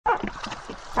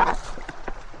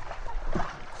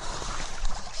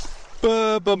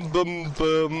Radio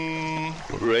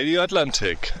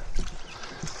Atlantic.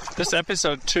 This is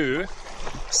episode 2.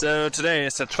 So today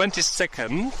is the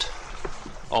 22nd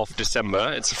of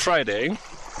December. It's a Friday.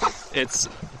 It's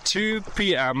 2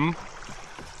 p.m.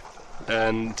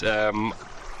 And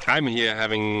I'm here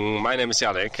my name is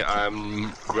Yannick.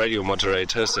 I'm radio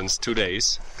moderator since 2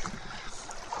 days.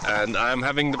 And I'm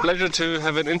having the pleasure to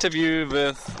have an interview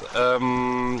with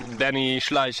Danny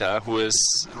Schleicher, who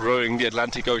is rowing the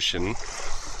Atlantic Ocean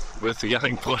with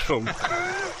Yannick Bröschung.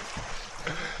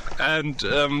 And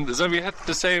so we had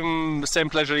the same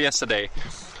pleasure yesterday.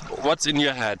 What's in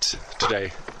your head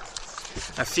today?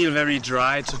 I feel very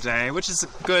dry today, which is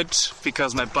good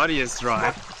because my body is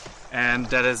dry. And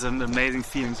that is an amazing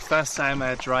feeling. First time I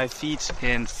had dry feet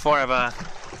in forever.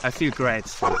 I feel great.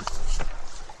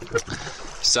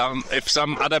 If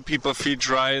some other people feel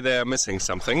dry, they are missing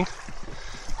something.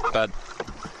 But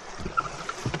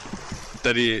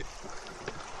Daddy.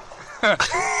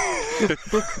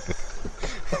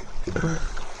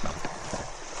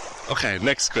 Okay,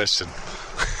 next question.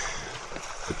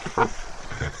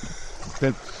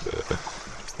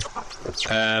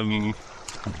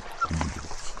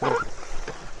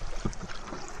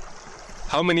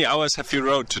 How many hours have you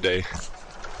rowed today?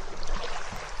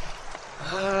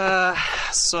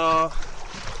 So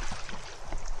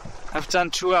I've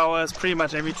done 2 hours, pretty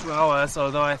much every 2 hours,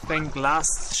 although I think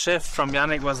last shift from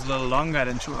Yannick was a little longer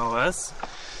than 2 hours.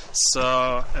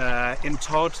 So in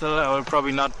total I will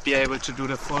probably not be able to do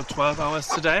the full 12 hours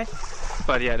today.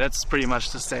 But yeah, that's pretty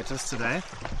much the status today.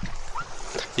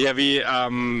 Yeah, we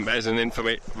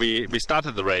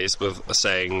started the race with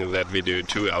saying that we do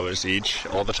 2 hours each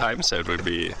all the time, so it will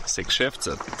be 6 shifts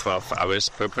at 12 hours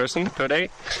per person per day.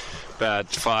 But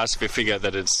for us, we figured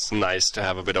that it's nice to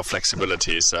have a bit of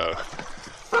flexibility, so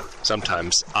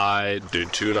sometimes I do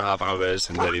 2.5 hours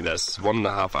and then he does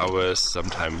 1.5 hours.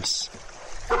 Sometimes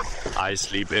I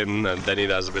sleep in and then he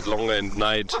does a bit longer at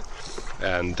night.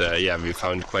 And we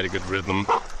found quite a good rhythm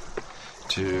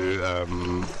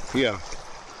to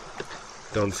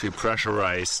don't feel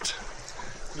pressurized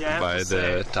by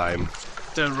the time.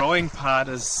 The rowing part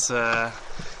is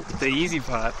the easy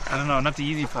part. I don't know, not the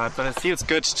easy part, but it feels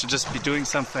good to just be doing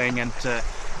something and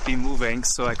be moving,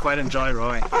 so I quite enjoy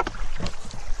rowing.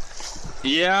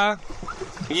 Yeah.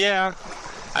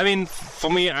 I mean,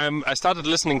 for me, I started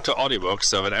listening to audiobooks,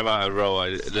 so whenever I row,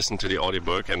 I listen to the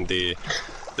audiobook, and the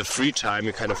free time,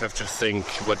 you kind of have to think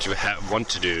what you want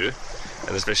to do.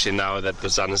 And especially now that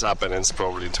the sun is up and it's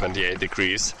probably 28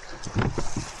 degrees,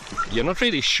 you're not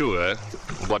really sure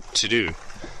what to do.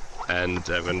 And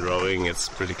when rowing, it's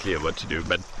pretty clear what to do.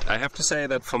 But I have to say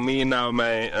that for me now,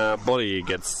 my body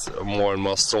gets more and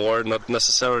more sore. Not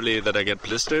necessarily that I get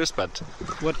blisters, but...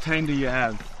 What pain do you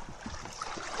have?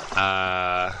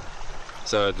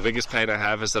 So the biggest pain I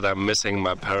have is that I'm missing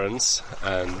my parents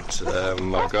and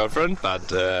my girlfriend.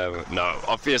 But no,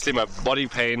 obviously my body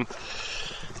pain...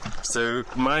 So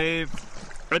I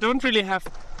don't really have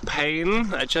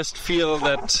pain. I just feel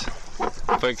that,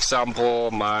 for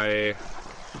example, my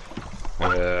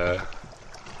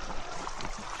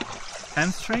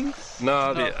hamstring?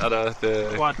 No,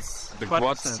 the quads. The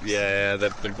quads. Yeah, the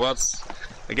quads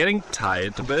are getting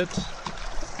tight a bit.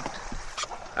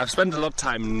 I've spent a lot of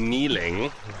time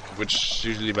kneeling, which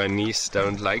usually my knees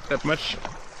don't like that much.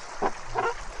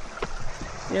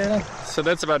 Yeah. So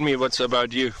that's about me. What's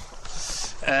about you?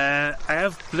 I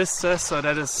have blisters, so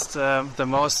that is the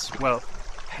most,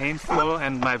 painful,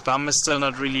 and my bum is still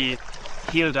not really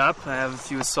healed up. I have a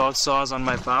few salt sores on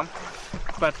my bum.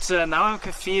 But now I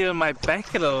can feel my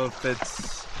back a little bit.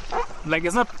 Like,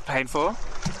 it's not painful.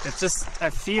 It's just,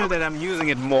 I feel that I'm using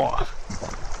it more.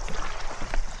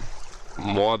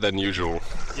 More than usual?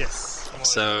 Yes.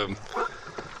 So,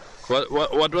 what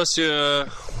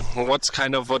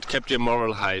kept your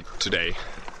moral high today?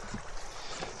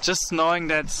 Just knowing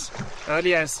that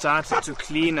earlier I started to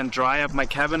clean and dry up my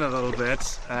cabin a little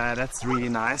bit, that's really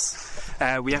nice.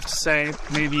 We have to say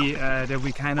maybe that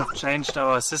we kind of changed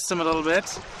our system a little bit.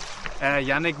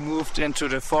 Yannick moved into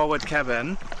the forward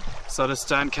cabin, so the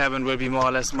stern cabin will be more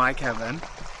or less my cabin.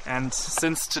 And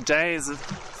since today is a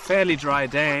fairly dry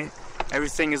day,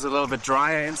 everything is a little bit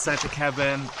drier inside the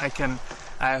cabin.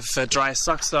 I have dry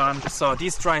socks on, so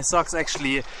these dry socks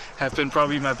actually have been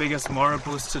probably my biggest moral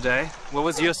boost today. What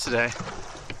was yours today?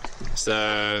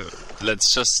 So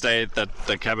let's just state that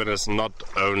the cabin is not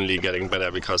only getting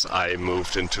better because I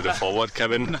moved into the forward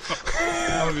cabin. No,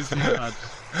 obviously not.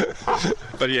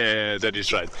 But yeah, that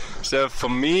is right. So for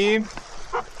me,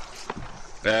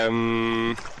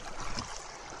 that's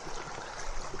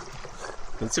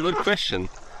a good question.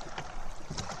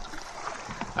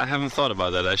 I haven't thought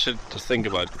about that. I should think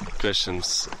about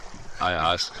questions I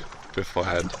ask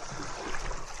beforehand.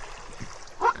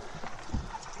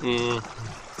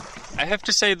 I have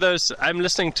to say I'm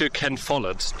listening to Ken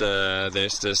Follett.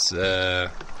 There's this The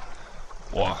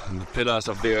Pillars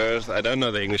of the Earth. I don't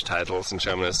know the English titles in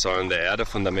German. It's Säulen der Erde,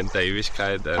 Fundament der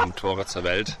Ewigkeit, and Tore zur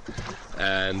Welt.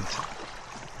 And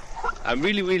I'm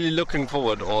really, really looking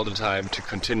forward all the time to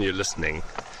continue listening.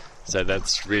 So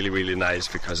that's really, really nice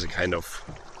because it kind of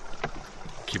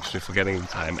keeps me forgetting the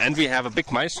time. And we have a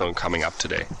big milestone coming up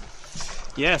today.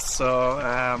 Yes, so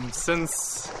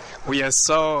since we are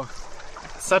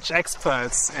such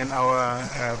experts in our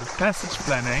passage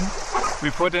planning,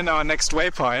 we put in our next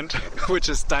waypoint, which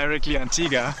is directly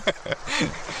Antigua.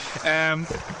 And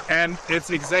it's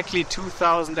exactly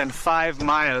 2,005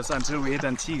 miles until we hit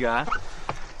Antigua.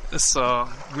 So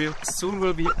we soon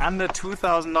will be under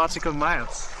 2,000 nautical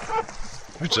miles.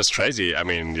 Which is crazy. I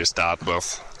mean, you start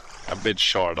with a bit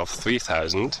short of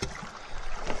 3,000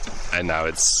 and now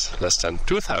it's less than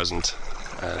 2,000.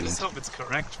 I just hope it's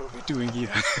correct what we're doing here.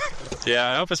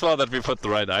 Yeah, I hope as well that we put the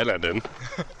right island in.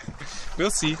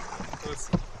 We'll see.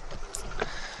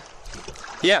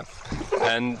 Yeah,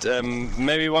 and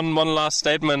maybe one last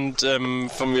statement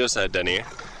from your side, Danny.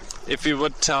 If you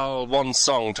would tell one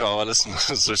song to our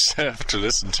listeners which they have to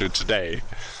listen to today,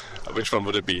 which one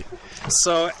would it be?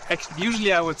 So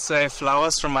usually I would say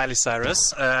Flowers from Miley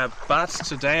Cyrus, but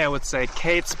today I would say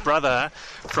Kate's Brother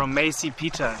from Maisie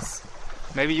Peters.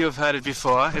 Maybe you've heard it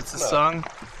before. It's a song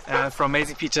from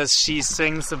Maisie Peters. She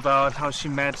sings about how she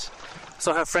met.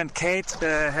 So her friend Kate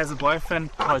has a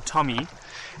boyfriend called Tommy,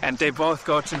 and they both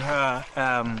go to her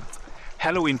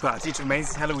Halloween party, to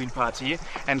Maisie's Halloween party.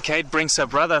 And Kate brings her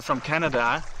brother from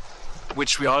Canada,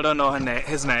 which we all don't know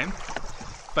his name.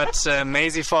 But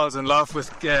Maisie falls in love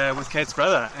with Kate's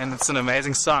brother, and it's an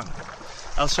amazing song.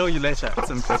 I'll show you later.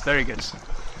 It's very good.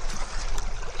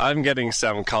 I'm getting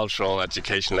some cultural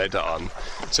education later on.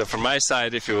 So from my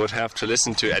side, if you would have to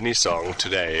listen to any song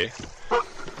today,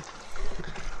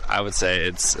 I would say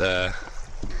it's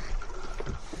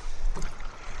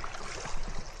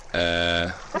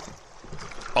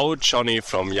Old Johnny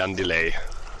from Jan Delay.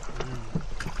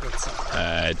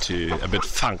 To a bit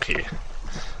funky.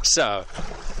 So,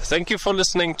 thank you for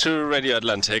listening to Radio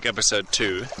Atlantic, episode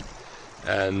 2.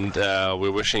 And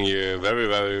we're wishing you a very,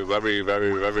 very, very,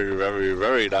 very, very, very,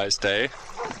 very nice day.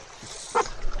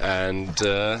 And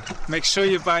make sure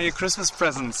you buy your Christmas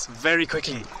presents very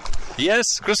quickly.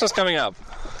 Yes, Christmas coming up.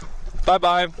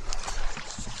 Bye-bye.